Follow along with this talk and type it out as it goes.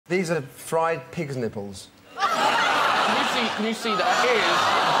These are fried pig's nipples. Can you see that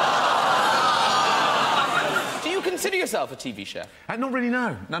is... Do you consider yourself a TV chef? Not really,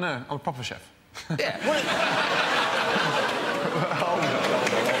 no. No, I'm a proper chef. Yeah.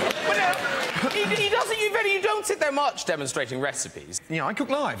 He doesn't. You don't sit there much demonstrating recipes. Yeah, I cook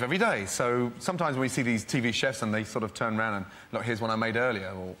live every day, so sometimes when we see these TV chefs and they sort of turn around and, look, here's one I made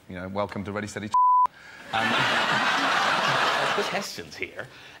earlier, or, you know, welcome to Ready, Steady, Contestants here,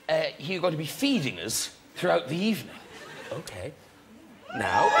 you're going to be feeding us throughout the evening. OK.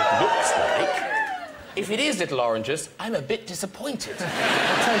 Now, it looks like... If it is little oranges, I'm a bit disappointed.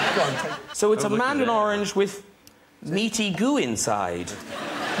 So it's a mandarin orange with meaty goo inside.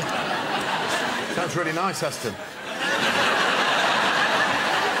 Sounds really nice, Aston.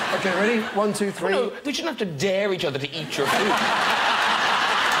 OK, ready? 1, 2, 3... No, we shouldn't have to dare each other to eat your food.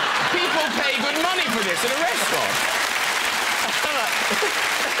 People pay good money for this in a restaurant.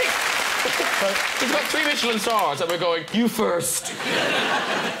 He's got 3 Michelin stars and we're going, you first.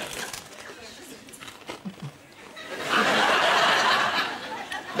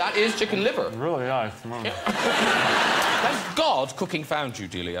 That is chicken liver. Really nice. Yeah. Thank God cooking found you,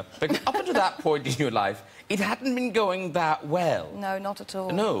 Delia. Because up until that point in your life, it hadn't been going that well. No, not at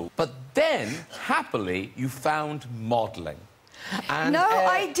all. No. But then, happily, you found modelling. And, no,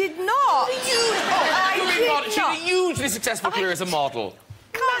 I did not. She had a hugely successful career as a model.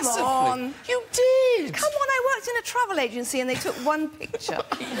 Come on. You did. Come on, I worked in a travel agency and they took one picture.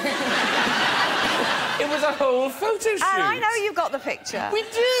 It was a whole photo shoot. And I know you've got the picture. We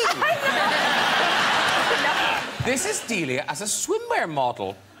do. This is Delia as a swimwear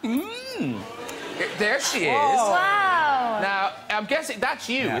model. There she is. Wow. Now, I'm guessing that's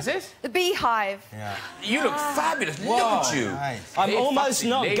you, is it? The beehive. Yeah. You look fabulous. Look at you. Nice. I'm almost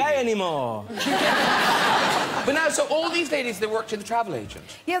not gay anymore. But now, so all these ladies, they worked in the travel agent?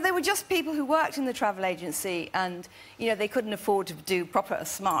 Yeah, they were just people who worked in the travel agency and, you know, they couldn't afford to do proper,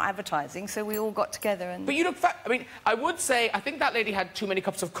 smart advertising, so we all got together and... But you look I mean, I would say, I think that lady had too many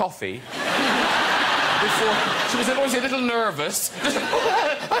cups of coffee. Before... She was always a little nervous.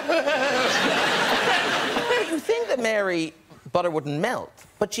 You think that Mary butter wouldn't melt,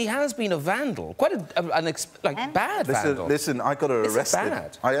 but she has been a vandal. Quite bad vandal. Listen, I got her arrested.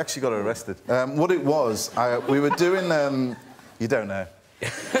 Bad. I actually got her arrested. What it was, we were doing... you don't know.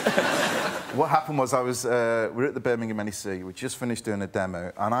 What happened was we were at the Birmingham NEC, we just finished doing a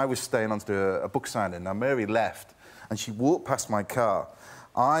demo, and I was staying on to do a book signing. Now, Mary left, and she walked past my car.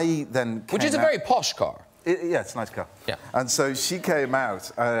 I then Which is a very posh car. Yeah, it's a nice car. Yeah. And so she came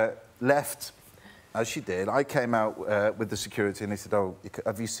out, left... As she did, I came out with the security and he said, oh,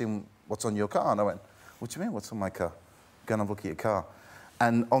 have you seen what's on your car? And I went, what do you mean, what's on my car? Go and have a look at your car.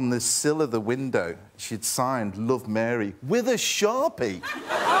 And on the sill of the window, she'd signed Love Mary with a Sharpie.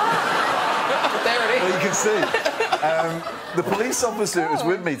 There it is. Well, you can see. The police officer who was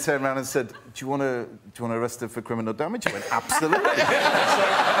with me turned around and said, do you want to arrest her for criminal damage? I went, absolutely. So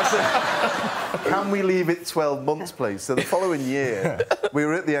I said, can we leave it 12 months, please? So the following year, we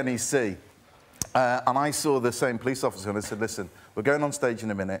were at the NEC. And I saw the same police officer and I said, listen, we're going on stage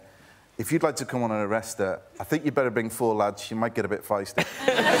in a minute. If you'd like to come on and arrest her, I think you better bring 4 lads. She might get a bit feisty.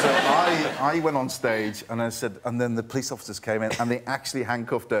 So I went on stage and I said... And then the police officers came in and they actually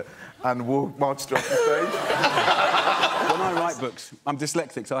handcuffed her and marched her off the stage. When I write books, I'm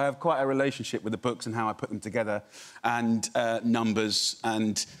dyslexic, so I have quite a relationship with the books and how I put them together, and numbers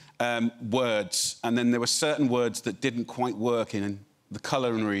and words. And then there were certain words that didn't quite work in the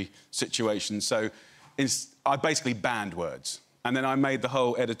culinary situation, so I basically banned words. And then I made the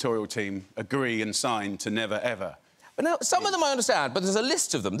whole editorial team agree and sign to never, ever. But now, some of them I understand, but there's a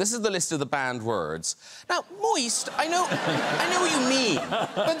list of them. This is the list of the banned words. Now, moist, I know what you mean,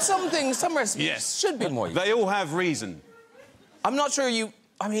 but some recipes should be moist. They all have reason. I'm not sure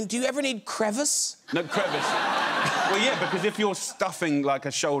I mean, do you ever need crevice? No, crevice. Well, yeah, because if you're stuffing, like,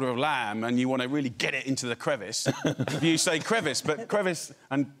 a shoulder of lamb and you want to really get it into the crevice, you say crevice, but crevice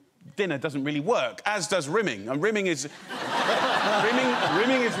and dinner doesn't really work, as does rimming. And rimming is...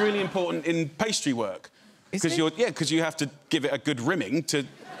 rimming is really important in pastry work. Because you have to give it a good rimming to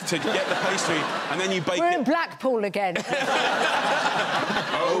get the pastry, and then you bake it... We're in Blackpool again.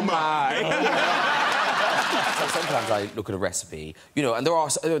 Oh, my. Sometimes I look at a recipe, you know, and there are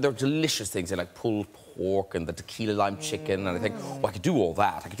delicious things, like pulled pork and the tequila lime chicken, and I think, oh, I could do all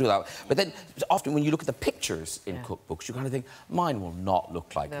that, But then, often when you look at the pictures in cookbooks, you kind of think, mine will not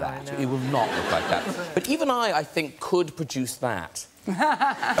look like that. It will not look like that. But even I think, could produce that. Do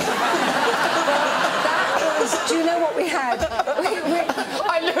you know what we had?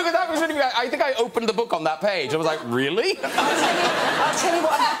 I know that I think I opened the book on that page. I was like, really? I'll tell you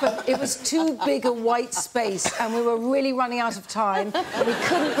what happened. It was too big a white space, and we were really running out of time, and we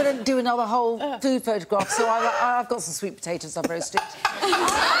couldn't do another whole food photograph, so I've got some sweet potatoes I've roasted. But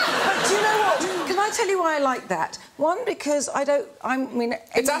do you know what? Can I tell you why I like that? One, because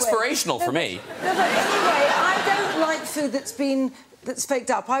it's aspirational for me. No, but anyway, I don't like food that's faked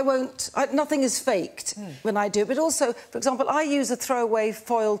up. Nothing is faked when I do it. But also, for example, I use a throwaway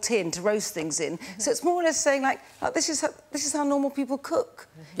foil tin to roast things in. So it's more or less saying, like, this is how normal people cook.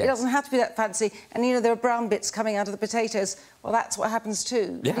 Yes. It doesn't have to be that fancy. And, you know, there are brown bits coming out of the potatoes. Well, that's what happens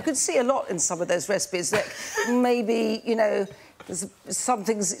too. Yeah. You can see a lot in some of those recipes that maybe, you know, there's some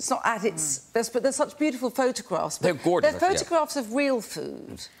things, it's not at its best, but they're such beautiful photographs. They're gorgeous. They're photographs of real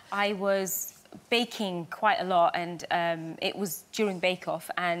food. I was baking quite a lot, and it was during Bake Off,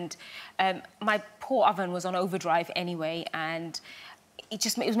 and my poor oven was on overdrive anyway, and it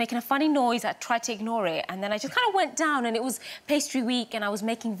was making a funny noise. I tried to ignore it, and then I just kind of went down, and it was pastry week, and I was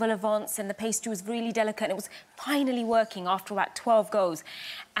making vol au vents, and the pastry was really delicate, and it was finally working after about 12 goes,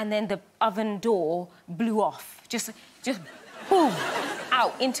 and then the oven door blew off, just boom,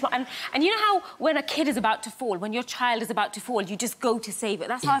 out into my... And you know how when a kid is about to fall, when your child is about to fall, you just go to save it?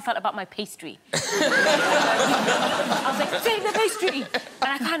 That's how I felt about my pastry. I was like, save the pastry!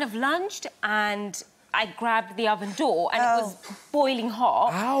 And I kind of lunged, and I grabbed the oven door, and it was boiling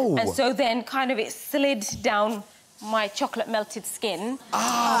hot. Ow. And so then kind of it slid down my chocolate-melted skin.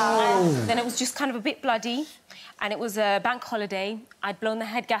 Oh. And then it was just kind of a bit bloody. And it was a bank holiday. I'd blown the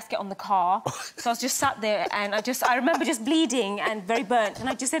head gasket on the car. So I was just sat there, and I remember just bleeding and very burnt. And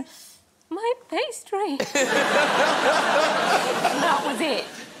I just said, my pastry. And that was it.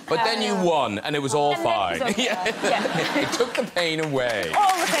 But then you won, and it was all fine. Okay. Yeah. It took the pain away.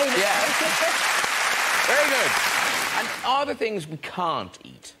 All the pain away. Very good. And are there things we can't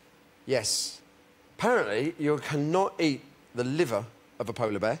eat? Yes. Apparently, you cannot eat the liver of a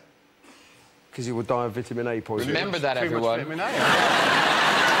polar bear because you will die of vitamin A poisoning. Remember that, everyone. Too much vitamin A.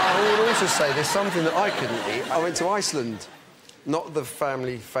 I would also say there's something that I couldn't eat. I went to Iceland, not the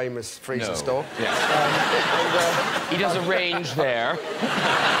family famous freezer store. Yeah. He does a range there.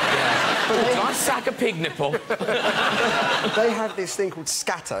 Can't sack a pig nipple. They have this thing called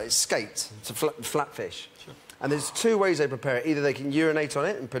scatter. It's skate. It's a flatfish. Sure. And there's two ways they prepare it. Either they can urinate on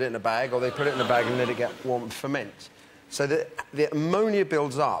it and put it in a bag, or they put it in a bag and let it get warm and ferment. So the ammonia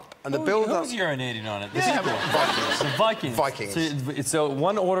builds up, and the build-up... Who's urinating on it? Yeah, Vikings. The Vikings. Vikings. So it's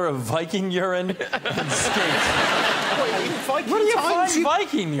one order of Viking urine and skate. Where do you find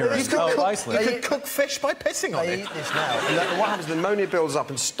Viking urine? You could cook fish by pissing on it. They eat this now. And what happens, the ammonia builds up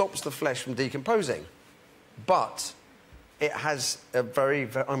and stops the flesh from decomposing. But it has a very,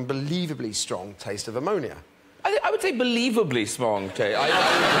 very unbelievably strong taste of ammonia. I would say believably strong taste. I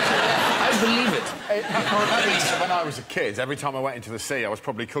believe it. When I was a kid, every time I went into the sea, I was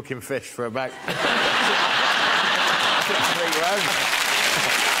probably cooking fish for about... The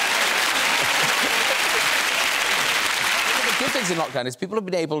good things in lockdown is people have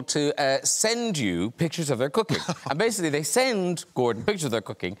been able to send you pictures of their cooking. And basically, they send Gordon pictures of their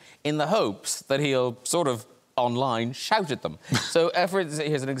cooking in the hopes that he'll sort of online shout at them. So, for instance,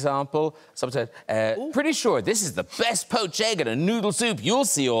 here's an example. Someone said, pretty sure this is the best poached egg in a noodle soup you'll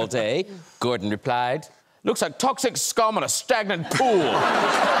see all day. Gordon replied, looks like toxic scum in a stagnant pool.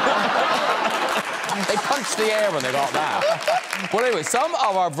 They punched the air when they got that. Well, anyway, some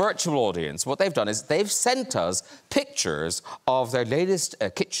of our virtual audience, what they've done is they've sent us pictures of their latest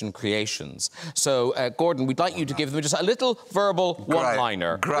kitchen creations. So, Gordon, we'd like you to give them just a little verbal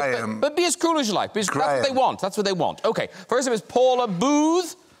one-liner. Graham. But be as cool as you like, because that's what they want. That's what they want. OK, first name is Paula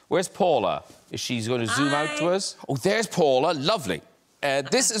Booth. Where's Paula? Is she going to zoom out to us? Oh, there's Paula. Lovely.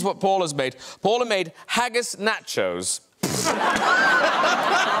 This is what Paula's made. Paula made haggis nachos.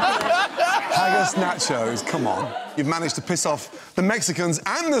 Haggis nachos, come on. You've managed to piss off the Mexicans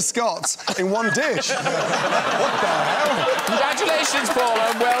and the Scots in one dish. What the hell? Congratulations,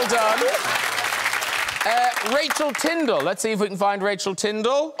 Paula. Well done. Rachel Tyndall. Let's see if we can find Rachel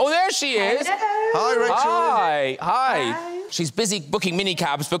Tyndall. Oh, there she is. Hello. Hi, Rachel. Hi. Hi. She's busy booking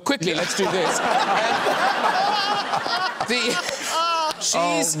minicabs, but quickly, let's do this.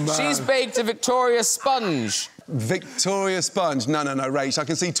 She's baked a Victoria sponge. Victoria sponge? No, Rach. I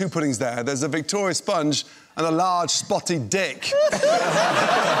can see two puddings there. There's a Victoria sponge and a large spotted dick. You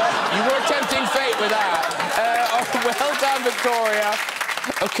were tempting fate with that. Well done, Victoria.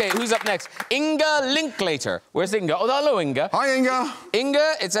 OK, who's up next? Inga Linklater. Where's Inga? Oh, hello, Inga. Hi, Inga.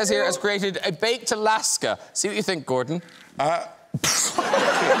 Inga, it says here, has created a baked Alaska. See what you think, Gordon. Inga,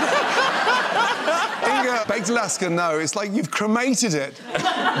 eating a baked Alaska, no. It's like you've cremated it.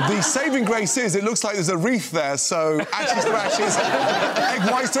 The saving grace is it looks like there's a wreath there, so ashes to ashes,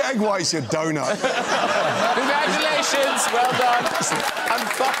 egg whites to egg whites, you donut. Congratulations, well done. And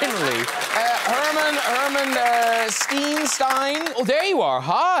finally, Herman Steenstein. Oh, there you are.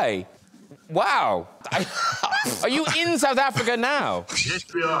 Hi. Wow. Are you in South Africa now? Yes,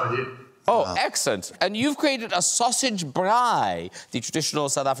 we are. Yeah. Oh, excellent. And you've created a sausage braai, the traditional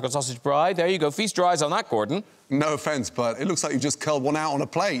South African sausage braai. There you go. Feast your eyes on that, Gordon. No offence, but it looks like you've just curled one out on a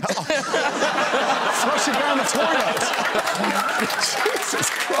plate. Flush it down the toilet. Jesus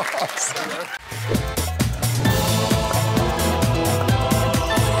Christ.